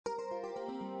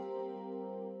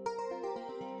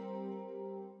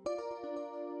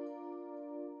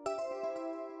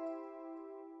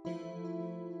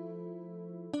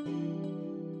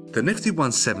The Nifty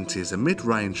 170 is a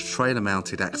mid-range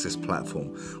trailer-mounted access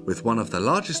platform with one of the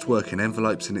largest working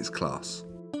envelopes in its class.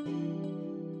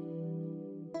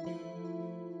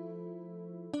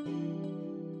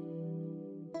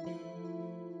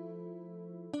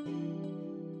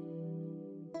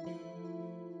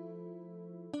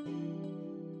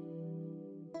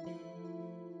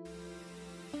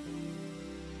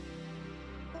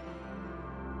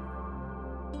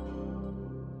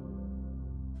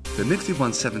 The Nifty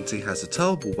 170 has a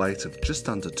towable weight of just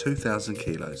under 2,000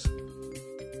 kilos.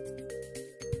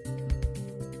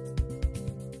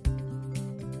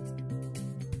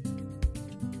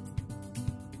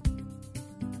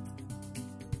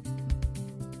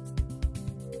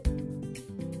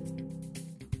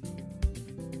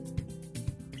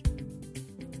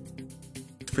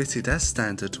 Fitted as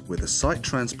standard with a site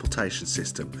transportation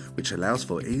system which allows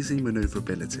for easy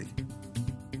manoeuvrability.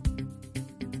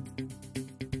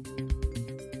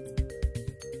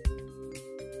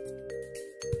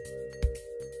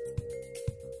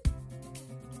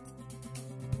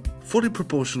 Fully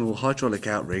proportional hydraulic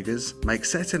outriggers make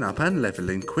setting up and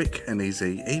levelling quick and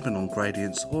easy even on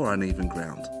gradients or uneven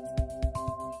ground.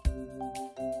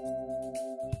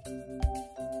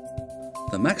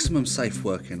 The maximum safe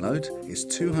working load is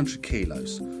 200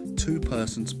 kilos, 2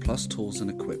 persons plus tools and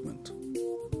equipment.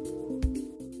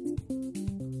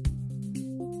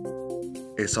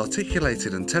 Its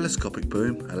articulated and telescopic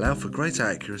boom allow for greater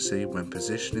accuracy when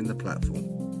positioning the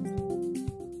platform.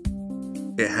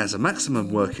 It has a maximum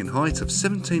working height of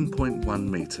 17.1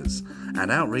 metres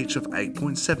and outreach of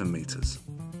 8.7 metres.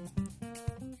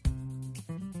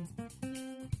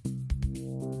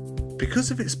 Because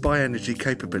of its bi-energy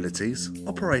capabilities,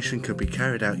 operation can be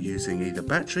carried out using either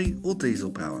battery or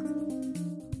diesel power.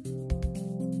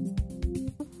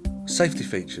 Safety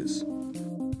features: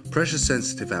 pressure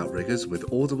sensitive outriggers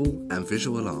with audible and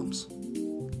visual alarms,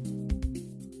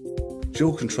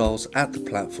 dual controls at the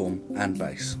platform and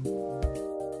base,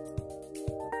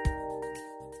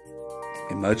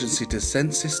 emergency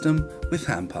descent system with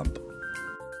hand pump,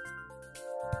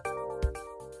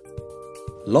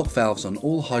 lock valves on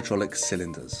all hydraulic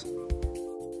cylinders,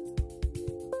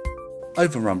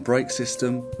 overrun brake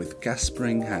system with gas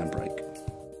spring handbrake.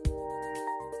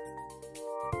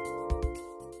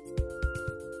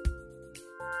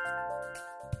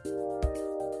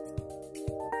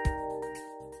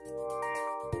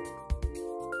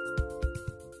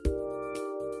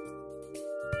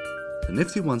 The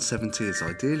Nifty 170 is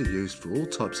ideally used for all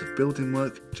types of building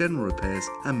work, general repairs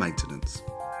and maintenance.